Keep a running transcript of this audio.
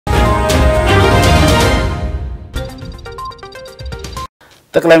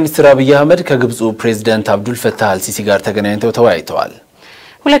ጠቅላይ ሚኒስትር አብይ አህመድ ከግብፁ ፕሬዝዳንት አብዱል ፈታህ አልሲሲ ጋር ተገናኝተው ተወያይተዋል።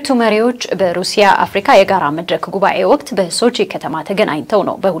 ሁለቱ መሪዎች በሩሲያ አፍሪካ የጋራ መድረክ ጉባኤ ወቅት በሶቺ ከተማ ተገናኝተው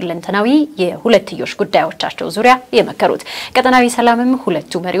ነው በሁለንተናዊ የሁለትዮሽ ጉዳዮቻቸው ዙሪያ የመከሩት። ቀጠናዊ ሰላምም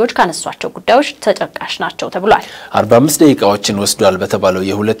ሁለቱ መሪዎች ካነሷቸው ጉዳዮች ተጠቃሽ ናቸው ተብሏል። 45 ደቂቃዎችን ወስዷል በተባለው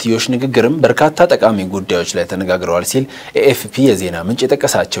የሁለትዮሽ ንግግርም በርካታ ጠቃሚ ጉዳዮች ላይ ተነጋግረዋል ሲል ኤኤፍፒ የዜና ምንጭ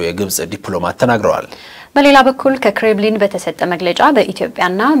የጠቀሳቸው የግብጽ ዲፕሎማት ተናግረዋል። በሌላ በኩል ከክሬምሊን በተሰጠ መግለጫ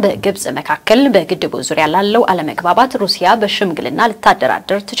በኢትዮጵያና በግብጽ መካከል በግድቡ ዙሪያ ላለው አለመግባባት ሩሲያ በሽምግልና ልታደራደር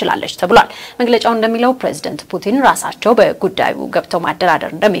ትችላለች ተብሏል። መግለጫው እንደሚለው ፕሬዝዳንት ፑቲን ራሳቸው በጉዳዩ ገብተው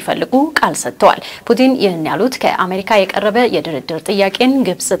ማደራደር እንደሚፈልጉ ቃል ሰጥተዋል። ፑቲን ይህን ያሉት ከአሜሪካ የቀረበ የድርድር ጥያቄን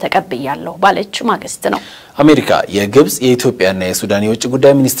ግብጽ ተቀብያለሁ ባለች ማግስት ነው። አሜሪካ የግብጽ የኢትዮጵያና የሱዳን የውጭ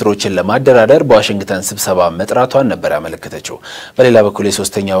ጉዳይ ሚኒስትሮችን ለማደራደር በዋሽንግተን ስብሰባ መጥራቷን ነበር ያመለከተችው። በሌላ በኩል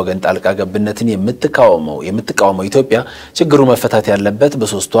የሶስተኛ ወገን ጣልቃ ገብነትን የምትቃወመው ኢትዮጵያ ችግሩ መፈታት ያለበት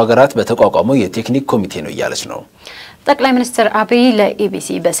በሶስቱ ሀገራት በተቋቋመው የቴክኒክ ኮሚቴ ነው እያለች ነው። ጠቅላይ ሚኒስትር አብይ ለኢቢኤስ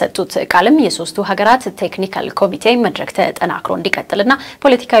በሰጡት ቃልም የሶስቱ ሀገራት ቴክኒካል ኮሚቴ መድረክ ተጠናክሮ እንዲቀጥልና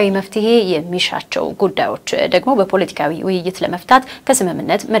ፖለቲካዊ መፍትሄ የሚሻቸው ጉዳዮች ደግሞ በፖለቲካዊ ውይይት ለመፍታት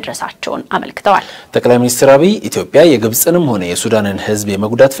ከስምምነት መድረሳቸውን አመልክተዋል። ጠቅላይ ሚኒስትር አብይ ኢትዮጵያ የግብጽንም ሆነ የሱዳንን ሕዝብ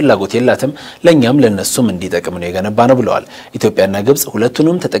የመጉዳት ፍላጎት የላትም፣ ለኛም ለነሱም እንዲጠቅም ነው የገነባ ነው ብለዋል። ኢትዮጵያና ግብጽ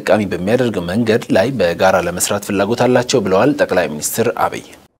ሁለቱንም ተጠቃሚ በሚያደርግ መንገድ ላይ በጋራ ለመስራት ፍላጎት አላቸው ብለዋል ጠቅላይ ሚኒስትር አብይ።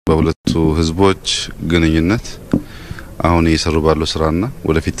 በሁለቱ ሕዝቦች ግንኙነት አሁን እየሰሩ ባለው ስራና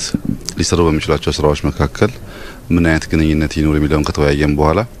ወደፊት ሊሰሩ በሚችላቸው ስራዎች መካከል ምን አይነት ግንኙነት ይኖር የሚለውን ከተወያየን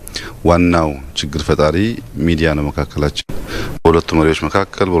በኋላ ዋናው ችግር ፈጣሪ ሚዲያ ነው መካከላቸው። በሁለቱ መሪዎች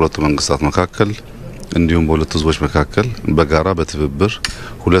መካከል፣ በሁለቱ መንግስታት መካከል እንዲሁም በሁለቱ ህዝቦች መካከል በጋራ በትብብር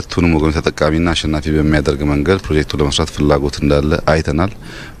ሁለቱንም ወገን ተጠቃሚና አሸናፊ በሚያደርግ መንገድ ፕሮጀክቱ ለመስራት ፍላጎት እንዳለ አይተናል።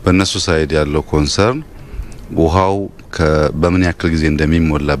 በእነሱ ሳይድ ያለው ኮንሰርን ውሃው በምን ያክል ጊዜ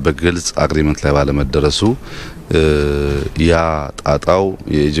እንደሚሞላ በግልጽ አግሪመንት ላይ ባለመደረሱ ያ ጣጣው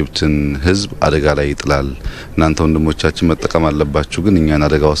የኢጅፕትን ህዝብ አደጋ ላይ ይጥላል። እናንተ ወንድሞቻችን መጠቀም አለባችሁ፣ ግን እኛን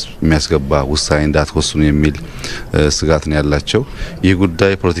አደጋ ውስጥ የሚያስገባ ውሳኔ እንዳትወስኑ የሚል ስጋት ነው ያላቸው። ይህ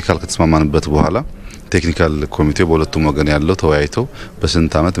ጉዳይ ፖለቲካል ከተስማማንበት በኋላ ቴክኒካል ኮሚቴው በሁለቱም ወገን ያለው ተወያይተው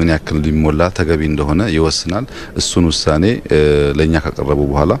በስንት አመት ምን ያክል ሊሞላ ተገቢ እንደሆነ ይወስናል። እሱን ውሳኔ ለኛ ካቀረቡ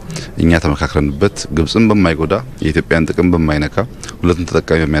በኋላ እኛ ተመካክረንበት ግብጽን በማይጎዳ የኢትዮጵያን ጥቅም በማይነካ ሁለቱም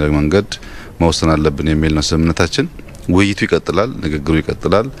ተጠቃሚ በሚያደርግ መንገድ መወሰን አለብን የሚል ነው ስምምነታችን። ውይይቱ ይቀጥላል፣ ንግግሩ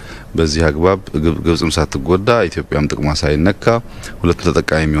ይቀጥላል። በዚህ አግባብ ግብጽም ሳትጎዳ ኢትዮጵያም ጥቅሟ ሳይነካ ሁለቱም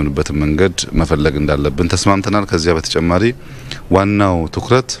ተጠቃሚ የሚሆኑበትን መንገድ መፈለግ እንዳለብን ተስማምተናል። ከዚያ በተጨማሪ ዋናው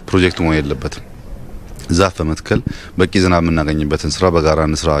ትኩረት ፕሮጀክቱ መሆን የለበትም። ዛፍ በመትከል በቂ ዝናብ የምናገኝበትን ስራ በጋራ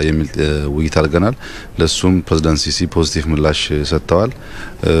እንስራ የሚል ውይይት አድርገናል። ለሱም ፕሬዝዳንት ሲሲ ፖዚቲቭ ምላሽ ሰጥተዋል።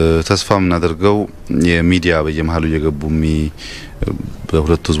 ተስፋ የምናደርገው የሚዲያ በየመሃሉ እየገቡ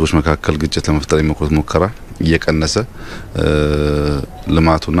በሁለቱ ህዝቦች መካከል ግጭት ለመፍጠር የሚሞክሩት ሙከራ እየቀነሰ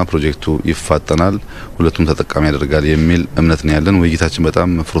ልማቱና ፕሮጀክቱ ይፋጠናል፣ ሁለቱም ተጠቃሚ ያደርጋል የሚል እምነት ነው ያለን። ውይይታችን በጣም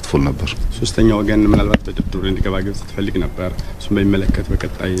ፍሩትፉል ነበር። ሶስተኛው ወገን ምናልባት በድርድሩ እንዲገባ ግብጽ ትፈልግ ነበር። እሱም በሚመለከት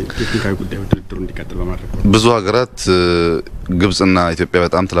በቀጣይ ቴክኒካዊ ጉዳዮች ድርድሩ እንዲቀጥል በማድረግ ብዙ ሀገራት ግብጽና ኢትዮጵያ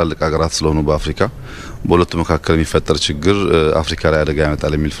በጣም ትላልቅ ሀገራት ስለሆኑ በአፍሪካ በሁለቱ መካከል የሚፈጠር ችግር አፍሪካ ላይ አደጋ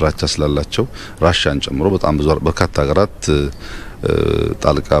ያመጣል የሚል ፍራቻ ስላላቸው ራሻን ጨምሮ በጣም ብዙ በርካታ ሀገራት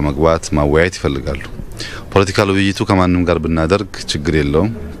ጣልቃ መግባት ማወያየት ይፈልጋሉ። ፖለቲካል ውይይቱ ከማንም ጋር ብናደርግ ችግር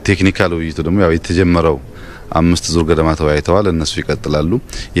የለውም። ቴክኒካል ውይይቱ ደግሞ ያው የተጀመረው 5 ዙር ገደማ ተወያይተዋል፣ እነሱ ይቀጥላሉ።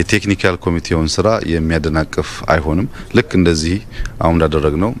 የቴክኒካል ኮሚቴውን ስራ የሚያደናቅፍ አይሆንም። ልክ እንደዚህ አሁን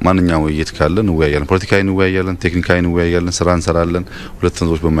እንዳደረግነው ማንኛውም ውይይት ካለ እንወያያለን። ፖለቲካዊ እንወያያለን፣ ቴክኒካዊ እንወያያለን፣ ስራ እንሰራለን፣ ሁለት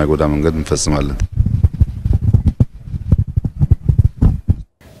ህዝቦች በማይጎዳ መንገድ እንፈጽማለን።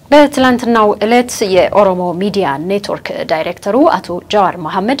 በትላንትናው ዕለት የኦሮሞ ሚዲያ ኔትወርክ ዳይሬክተሩ አቶ ጃዋር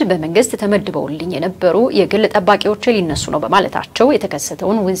መሐመድ በመንግስት ተመድበውልኝ የነበሩ የግል ጠባቂዎች ሊነሱ ነው በማለታቸው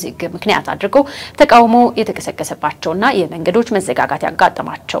የተከሰተውን ውዝግብ ምክንያት አድርገው ተቃውሞ የተከሰከሰባቸውና የመንገዶች መዘጋጋት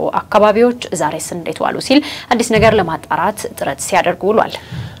ያጋጠማቸው አካባቢዎች ዛሬስ እንዴት ዋሉ ሲል አዲስ ነገር ለማጣራት ጥረት ሲያደርጉ ውሏል።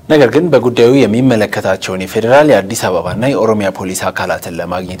 ነገር ግን በጉዳዩ የሚመለከታቸውን የፌደራል የአዲስ አበባና የኦሮሚያ ፖሊስ አካላትን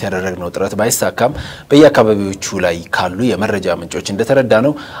ለማግኘት ያደረግነው ጥረት ባይሳካም በየአካባቢዎቹ ላይ ካሉ የመረጃ ምንጮች እንደተረዳ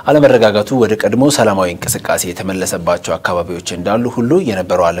ነው አለመረጋጋቱ ወደቀድሞ ሰላማዊ እንቅስቃሴ የተመለሰባቸው አካባቢዎች እንዳሉ ሁሉ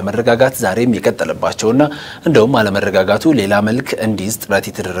የነበረው አለመረጋጋት ዛሬም የቀጠለባቸውና እንደውም አለመረጋጋቱ ሌላ መልክ እንዲይዝ ጥረት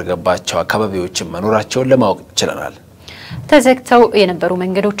የተደረገባቸው አካባቢዎች መኖራቸውን ለማወቅ ችለናል። ተዘግተው የነበሩ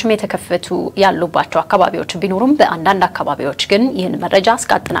መንገዶችም የተከፈቱ ያሉባቸው አካባቢዎች ቢኖሩም በአንዳንድ አካባቢዎች ግን ይህን መረጃ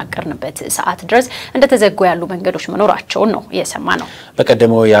እስካጠናቀርንበት ሰዓት ድረስ እንደተዘጉ ያሉ መንገዶች መኖራቸው ነው የሰማነው።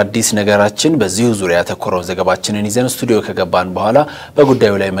 በቀደመው የአዲስ ነገራችን በዚሁ ዙሪያ ተኮረው ዘገባችንን ይዘን ስቱዲዮ ከገባን በኋላ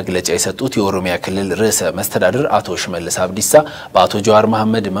በጉዳዩ ላይ መግለጫ የሰጡት የኦሮሚያ ክልል ርዕሰ መስተዳድር አቶ ሽመልስ አብዲሳ በአቶ ጀዋር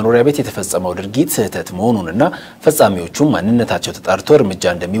መሐመድ መኖሪያ ቤት የተፈጸመው ድርጊት ስህተት መሆኑንና ፈጻሚዎቹም ማንነታቸው ተጣርቶ እርምጃ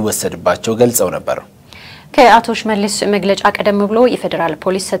እንደሚወሰድባቸው ገልጸው ነበር። ከአቶ ሽመልስ መግለጫ ቀደም ብሎ የፌደራል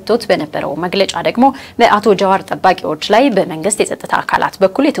ፖሊስ ሰጥቶት በነበረው መግለጫ ደግሞ በአቶ ጀዋር ጠባቂዎች ላይ በመንግስት የጸጥታ አካላት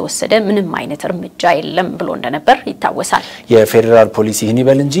በኩል የተወሰደ ምንም አይነት እርምጃ የለም ብሎ እንደነበር ይታወሳል። የፌደራል ፖሊስ ይህን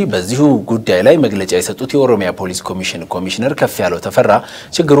ይበል እንጂ በዚሁ ጉዳይ ላይ መግለጫ የሰጡት የኦሮሚያ ፖሊስ ኮሚሽን ኮሚሽነር ከፍያለው ተፈራ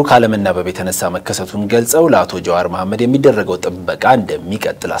ችግሩ ካለመናበብ የተነሳ መከሰቱን ገልጸው ለአቶ ጀዋር መሐመድ የሚደረገው ጥበቃ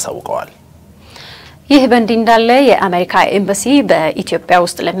እንደሚቀጥል አሳውቀዋል። ይህ በእንዲህ እንዳለ የአሜሪካ ኤምባሲ በኢትዮጵያ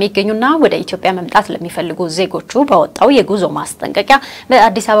ውስጥ ለሚገኙና ወደ ኢትዮጵያ መምጣት ለሚፈልጉ ዜጎቹ ባወጣው የጉዞ ማስጠንቀቂያ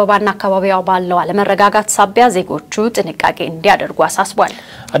በአዲስ አበባና አካባቢዋ ባለው አለመረጋጋት ሳቢያ ዜጎቹ ጥንቃቄ እንዲያደርጉ አሳስቧል።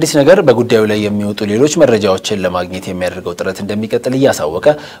 አዲስ ነገር በጉዳዩ ላይ የሚወጡ ሌሎች መረጃዎችን ለማግኘት የሚያደርገው ጥረት እንደሚቀጥል እያሳወቀ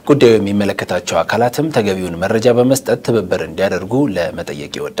ጉዳዩ የሚመለከታቸው አካላትም ተገቢውን መረጃ በመስጠት ትብብር እንዲያደርጉ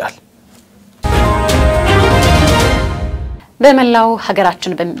ለመጠየቅ ይወዳል። በመላው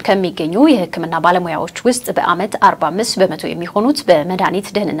ሀገራችን ከሚገኙ የሕክምና ባለሙያዎች ውስጥ በአመት 45 በመቶ የሚሆኑት በመድኃኒት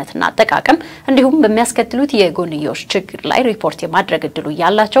ደህንነትና አጠቃቀም እንዲሁም በሚያስከትሉት የጎንዮሽ ችግር ላይ ሪፖርት የማድረግ እድሉ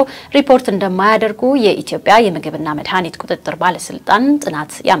ያላቸው ሪፖርት እንደማያደርጉ የኢትዮጵያ የምግብና መድኃኒት ቁጥጥር ባለስልጣን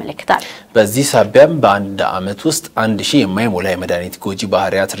ጥናት ያመለክታል። በዚህ ሳቢያም በአንድ አመት ውስጥ 1000 የማይሞላ የመድኃኒት ጎጂ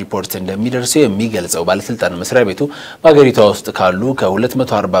ባህሪያት ሪፖርት እንደሚደርሱ የሚገልጸው ባለስልጣን መስሪያ ቤቱ በአገሪቷ ውስጥ ካሉ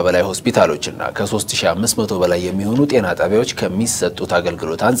ከ240 በላይ ሆስፒታሎችና ከ3500 በላይ የሚሆኑ ጤና ጣቢያዎች ከሚሰጡት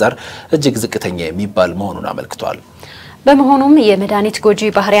አገልግሎት አንፃር እጅግ ዝቅተኛ የሚባል መሆኑን አመልክቷል። በመሆኑም የመድኃኒት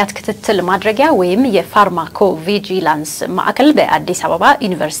ጎጂ ባህሪያት ክትትል ማድረጊያ ወይም የፋርማኮቪጂላንስ ማዕከል በአዲስ አበባ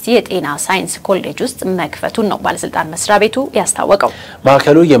ዩኒቨርሲቲ የጤና ሳይንስ ኮሌጅ ውስጥ መክፈቱን ነው ባለስልጣን መስሪያ ቤቱ ያስታወቀው።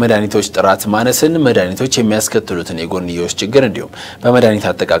 ማዕከሉ የመድኃኒቶች ጥራት ማነስን፣ መድኃኒቶች የሚያስከትሉትን የጎንዮሽ ችግር እንዲሁም በመድኃኒት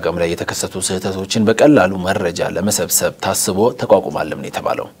አጠቃቀም ላይ የተከሰቱ ስህተቶችን በቀላሉ መረጃ ለመሰብሰብ ታስቦ ተቋቁሟልም ነው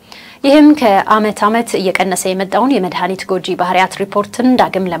የተባለው። ይህም ከአመት አመት እየቀነሰ የመጣውን የመድኃኒት ጎጂ ባህሪያት ሪፖርትን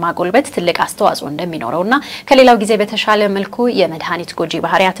ዳግም ለማጎልበት ትልቅ አስተዋጽኦ እንደሚኖረውና ከሌላው ጊዜ በተሻለ መልኩ የመድኃኒት ጎጂ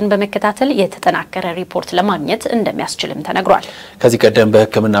ባህሪያትን በመከታተል የተጠናከረ ሪፖርት ለማግኘት እንደሚያስችልም ተነግሯል። ከዚህ ቀደም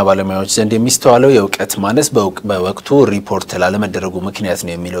በሕክምና ባለሙያዎች ዘንድ የሚስተዋለው የእውቀት ማነስ በወቅቱ ሪፖርት ላለመደረጉ ምክንያት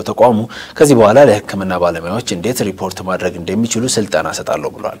ነው የሚለው ተቋሙ ከዚህ በኋላ ለሕክምና ባለሙያዎች እንዴት ሪፖርት ማድረግ እንደሚችሉ ስልጠና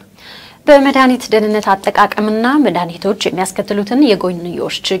ሰጣለሁ ብሏል። በመድኃኒት ደህንነት አጠቃቀምና መድኃኒቶች የሚያስከትሉትን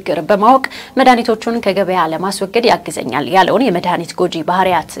የጎንዮሽ ችግር በማወቅ መድኃኒቶቹን ከገበያ ለማስወገድ ያግዘኛል ያለውን የመድኃኒት ጎጂ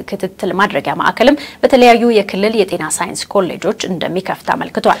ባህሪያት ክትትል ማድረጊያ ማዕከልም በተለያዩ የክልል የጤና ሳይንስ ኮሌጆች እንደሚከፍት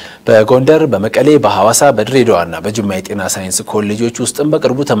አመልክቷል። በጎንደር፣ በመቀሌ፣ በሐዋሳ፣ በድሬዳዋና በጅማ የጤና ሳይንስ ኮሌጆች ውስጥም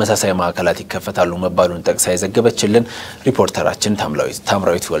በቅርቡ ተመሳሳይ ማዕከላት ይከፈታሉ መባሉን ጠቅሳ የዘገበችልን ሪፖርተራችን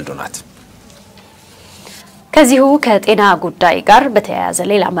ታምራዊት ወልዱ ናት። ከዚሁ ከጤና ጉዳይ ጋር በተያያዘ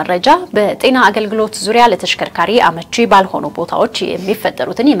ሌላ መረጃ በጤና አገልግሎት ዙሪያ ለተሽከርካሪ አመቺ ባልሆኑ ቦታዎች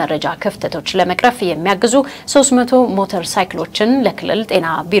የሚፈጠሩትን የመረጃ ክፍተቶች ለመቅረፍ የሚያግዙ 300 ሞተር ሳይክሎችን ለክልል ጤና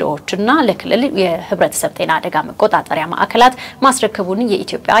ቢሮዎችና ለክልል የህብረተሰብ ጤና አደጋ መቆጣጠሪያ ማዕከላት ማስረከቡን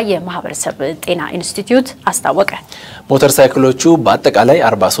የኢትዮጵያ የማህበረሰብ ጤና ኢንስቲትዩት አስታወቀ። ሞተር ሳይክሎቹ በአጠቃላይ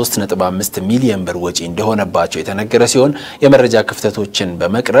 43.5 ሚሊዮን ብር ወጪ እንደሆነባቸው የተነገረ ሲሆን የመረጃ ክፍተቶችን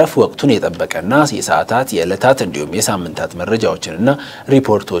በመቅረፍ ወቅቱን የጠበቀና የሰዓታት የዕለታት እንዲሁም የሳምንታት መረጃዎችንና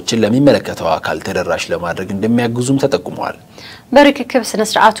ሪፖርቶችን ለሚመለከተው አካል ተደራሽ ለማድረግ እንደሚያግዙም ተጠቁመዋል። በርክክብ ስነ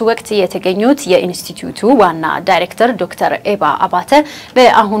ስርዓቱ ወቅት የተገኙት የኢንስቲትዩቱ ዋና ዳይሬክተር ዶክተር ኤባ አባተ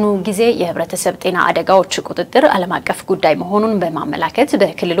በአሁኑ ጊዜ የህብረተሰብ ጤና አደጋዎች ቁጥጥር ዓለም አቀፍ ጉዳይ መሆኑን በማመላከት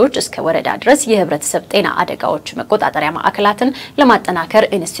በክልሎች እስከ ወረዳ ድረስ የህብረተሰብ ጤና አደጋዎች መቆጣጠሪያ ማዕከላትን ለማጠናከር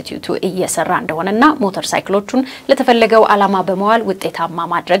ኢንስቲትዩቱ እየሰራ እንደሆነና ሞተር ሳይክሎቹን ለተፈለገው ዓላማ በመዋል ውጤታማ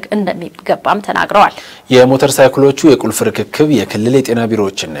ማድረግ እንደሚገባም ተናግረዋል። የሞተር ሳይክሎቹ የቁልፍ ርክክብ የክልል የጤና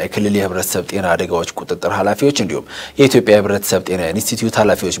ቢሮዎችና የክልል የህብረተሰብ ጤና አደጋዎች ቁጥጥር ኃላፊዎች እንዲሁም የኢትዮጵያ ህብረተሰብ ጤና ኢንስቲትዩት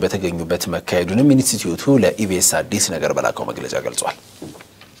ኃላፊዎች በተገኙበት መካሄዱንም ኢንስቲትዩቱ ለኢቢኤስ አዲስ ነገር በላከው መግለጫ ገልጿል።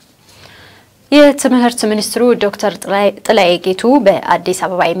 የትምህርት ሚኒስትሩ ዶክተር ጥላዬ ጌቱ በአዲስ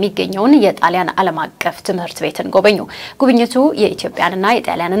አበባ የሚገኘውን የጣሊያን ዓለም አቀፍ ትምህርት ቤትን ጎበኙ። ጉብኝቱ የኢትዮጵያንና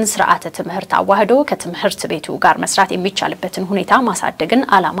የጣሊያንን ስርዓተ ትምህርት አዋህዶ ከትምህርት ቤቱ ጋር መስራት የሚቻልበትን ሁኔታ ማሳደግን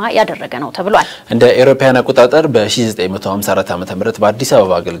ዓላማ ያደረገ ነው ተብሏል። እንደ አውሮፓውያን አቆጣጠር በ1954 ዓ.ም በአዲስ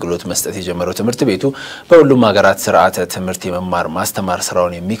አበባ አገልግሎት መስጠት የጀመረው ትምህርት ቤቱ በሁሉም ሀገራት ስርዓተ ትምህርት የመማር ማስተማር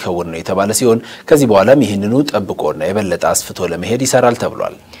ስራውን የሚከውን ነው የተባለ ሲሆን ከዚህ በኋላም ይህንኑ ጠብቆና የበለጠ አስፍቶ ለመሄድ ይሰራል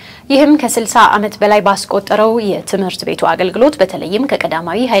ተብሏል። ይህም ከ60 ዓመት በላይ ባስቆጠረው የትምህርት ቤቱ አገልግሎት በተለይም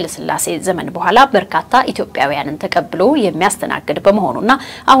ከቀዳማዊ ኃይለ ሥላሴ ዘመን በኋላ በርካታ ኢትዮጵያውያንን ተቀብሎ የሚያስተናግድ በመሆኑና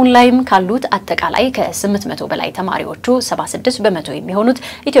አሁን ላይም ካሉት አጠቃላይ ከ800 በላይ ተማሪዎቹ 76 በመቶ የሚሆኑት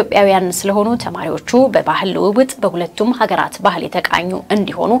ኢትዮጵያውያን ስለሆኑ ተማሪዎቹ በባህል ልውውጥ በሁለቱም ሀገራት ባህል የተቃኙ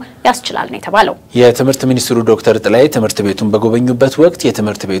እንዲሆኑ ያስችላል ነው የተባለው። የትምህርት ሚኒስትሩ ዶክተር ጥላይ ትምህርት ቤቱን በጎበኙበት ወቅት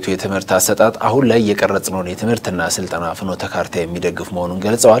የትምህርት ቤቱ የትምህርት አሰጣጥ አሁን ላይ የቀረጽነውን የትምህርትና ስልጠና ፍኖተ ካርታ የሚደግፍ መሆኑን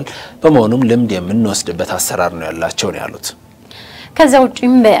ገልጸዋል። በመሆኑም ልምድ የምንወስድበት አሰራር ነው ያላቸው ነው ያሉት። ከዛው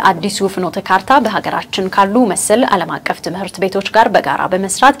ጭም በአዲሱ ፍኖተ ካርታ በሀገራችን ካሉ መሰል ዓለም አቀፍ ትምህርት ቤቶች ጋር በጋራ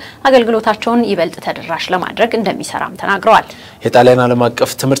በመስራት አገልግሎታቸውን ይበልጥ ተደራሽ ለማድረግ እንደሚሰራም ተናግረዋል። የጣሊያን ዓለም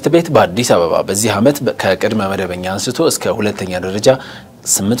አቀፍ ትምህርት ቤት በአዲስ አበባ በዚህ ዓመት ከቅድመ መደበኛ አንስቶ እስከ ሁለተኛ ደረጃ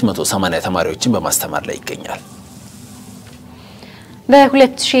 880 ተማሪዎችን በማስተማር ላይ ይገኛል።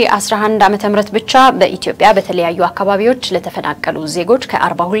 በ2011 ዓመተ ምህረት ብቻ በኢትዮጵያ በተለያዩ አካባቢዎች ለተፈናቀሉ ዜጎች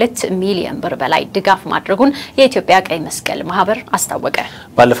ከ42 ሚሊዮን ብር በላይ ድጋፍ ማድረጉን የኢትዮጵያ ቀይ መስቀል ማህበር አስታወቀ።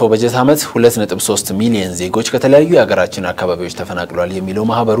 ባለፈው በጀት ዓመት 2.3 ሚሊዮን ዜጎች ከተለያዩ የሀገራችን አካባቢዎች ተፈናቅለዋል የሚለው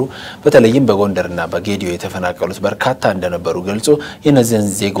ማህበሩ በተለይም በጎንደርና በጌዲዮ የተፈናቀሉት በርካታ እንደነበሩ ገልጾ የነዚህን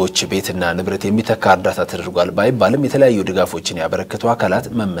ዜጎች ቤትና ንብረት የሚተካ እርዳታ ተደርጓል ባይባልም የተለያዩ ድጋፎችን ያበረከቱ አካላት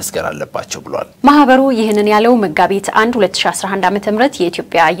መመስገን አለባቸው ብሏል። ማህበሩ ይህንን ያለው መጋቢት 1 2011 ዓመተ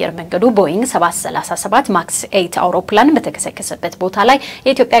የኢትዮጵያ አየር መንገዱ ቦይንግ 737 ማክስ 8 አውሮፕላን በተከሰከሰበት ቦታ ላይ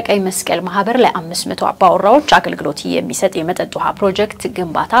የኢትዮጵያ ቀይ መስቀል ማህበር ለ500 አባወራዎች አገልግሎት የሚሰጥ የመጠጥ ውሃ ፕሮጀክት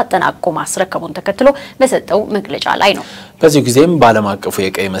ግንባታ ተጠናቆ ማስረከቡን ተከትሎ በሰጠው መግለጫ ላይ ነው። በዚህ ጊዜም በዓለም አቀፉ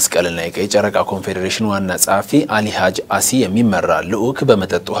የቀይ መስቀልና የቀይ ጨረቃ ኮንፌዴሬሽን ዋና ጸሐፊ አሊ ሀጅ አሲ የሚመራ ልዑክ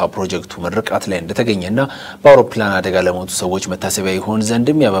በመጠጥ ውሃ ፕሮጀክቱ ምርቃት ላይ እንደተገኘና በአውሮፕላን አደጋ ለሞቱ ሰዎች መታሰቢያ ይሆን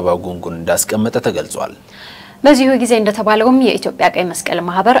ዘንድም የአበባ ጉንጉን እንዳስቀመጠ ተገልጿል። በዚሁ ጊዜ እንደተባለውም የኢትዮጵያ ቀይ መስቀል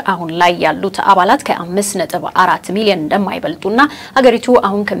ማህበር አሁን ላይ ያሉት አባላት ከ5.4 ሚሊዮን እንደማይበልጡና አገሪቱ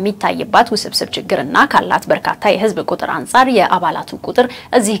አሁን ከሚታይባት ውስብስብ ችግርና ካላት በርካታ የህዝብ ቁጥር አንፃር የአባላቱ ቁጥር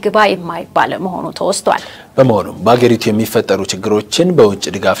እዚህ ግባ የማይባል መሆኑ ተወስቷል። በመሆኑም በአገሪቱ የሚፈጠሩ ችግሮችን በውጭ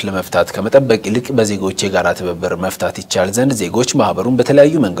ድጋፍ ለመፍታት ከመጠበቅ ይልቅ በዜጎች የጋራ ትብብር መፍታት ይቻል ዘንድ ዜጎች ማህበሩን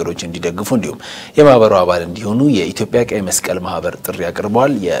በተለያዩ መንገዶች እንዲደግፉ እንዲሁም የማህበሩ አባል እንዲሆኑ የኢትዮጵያ ቀይ መስቀል ማህበር ጥሪ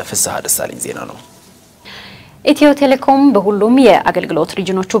አቅርቧል። የፍስሐ ደሳለኝ ዜና ነው። ኢትዮ ቴሌኮም በሁሉም የአገልግሎት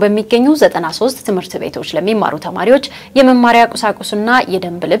ሪጅኖቹ በሚገኙ 93 ትምህርት ቤቶች ለሚማሩ ተማሪዎች የመማሪያ ቁሳቁስና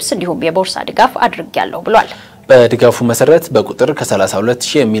የደንብ ልብስ እንዲሁም የቦርሳ ድጋፍ አድርጌያለሁ ብሏል። በድጋፉ መሰረት በቁጥር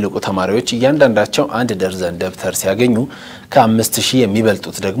ከ32000 የሚልቁ ተማሪዎች እያንዳንዳቸው 1 ደርዘን ደብተር ሲያገኙ ከ5000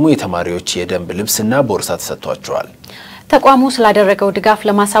 የሚበልጡት ደግሞ የተማሪዎች የደንብ ልብስና ቦርሳ ተሰጥቷቸዋል። ተቋሙ ስላደረገው ድጋፍ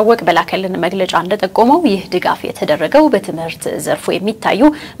ለማሳወቅ በላከልን መግለጫ እንደጠቆመው ይህ ድጋፍ የተደረገው በትምህርት ዘርፉ የሚታዩ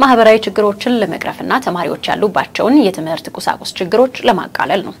ማህበራዊ ችግሮችን ለመቅረፍና ተማሪዎች ያሉባቸውን የትምህርት ቁሳቁስ ችግሮች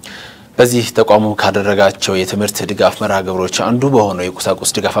ለማቃለል ነው። በዚህ ተቋሙ ካደረጋቸው የትምህርት ድጋፍ መርሃ ግብሮች አንዱ በሆነው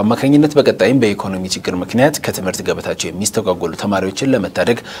የቁሳቁስ ድጋፍ አማካኝነት በቀጣይም በኢኮኖሚ ችግር ምክንያት ከትምህርት ገበታቸው የሚስተጓጎሉ ተማሪዎችን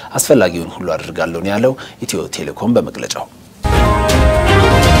ለመታደግ አስፈላጊውን ሁሉ አድርጋለሁ ያለው ኢትዮ ቴሌኮም በመግለጫው